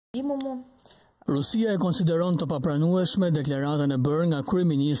Rusia e konsideron të papranueshme deklaratën e bërë nga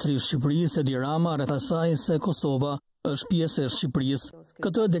Kryeministri i Shqipërisë Edi Rama rreth asaj se Kosova është pjesë e Shqipërisë.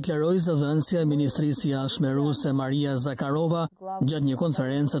 Këtë deklaroi zëdhënësja e ministrisë jashtme ruse Zakharova gjatë një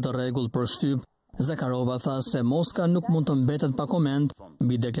konferencë të rregullt për shtyp. Zakharova tha se Moska nuk mund të mbetet pa koment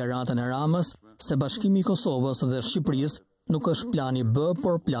mbi deklaratën e Ramës, se bashkimi i Kosovës dhe Shqipërisë nuk është plani B,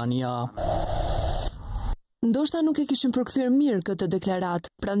 por plani A. Ndoshta nuk e kishim përkthyer mirë këtë deklaratë,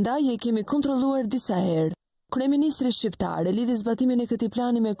 prandaj e kemi kontrolluar disa herë. Kryeministri shqiptar e lidhi zbatimin e këtij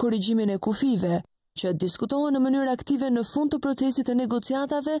plani me korrigjimin e kufive, që diskutohen në mënyrë aktive në fund të procesit të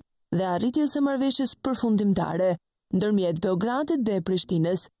negociatave dhe arritjes së marrëveshjes përfundimtare ndërmjet Beogradit dhe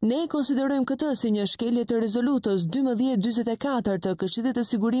Prishtinës. Ne konsiderojmë këtë si një shkelje të rezolutës 1244 të Këshillit të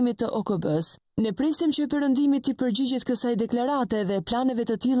Sigurimit të OKB-së. Ne presim që perëndimi të përgjigjet kësaj deklarate dhe planeve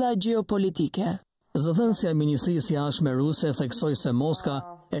të tilla gjeopolitike. Zëdhënësja e ministrisë jashtme ruse theksoi se Moska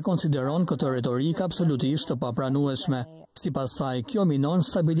e konsideron këtë retorikë absolutisht të papranueshme. Sipas saj, kjo minon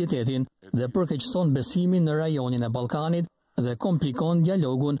stabilitetin dhe përkeqëson besimin në rajonin e Ballkanit dhe komplikon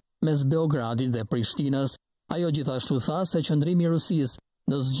dialogun mes Beogradit dhe Prishtinës. Ajo gjithashtu tha se qëndrimi i Rusisë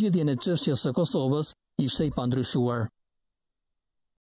në zgjidhjen e çështjes së Kosovës ishte i pandryshuar.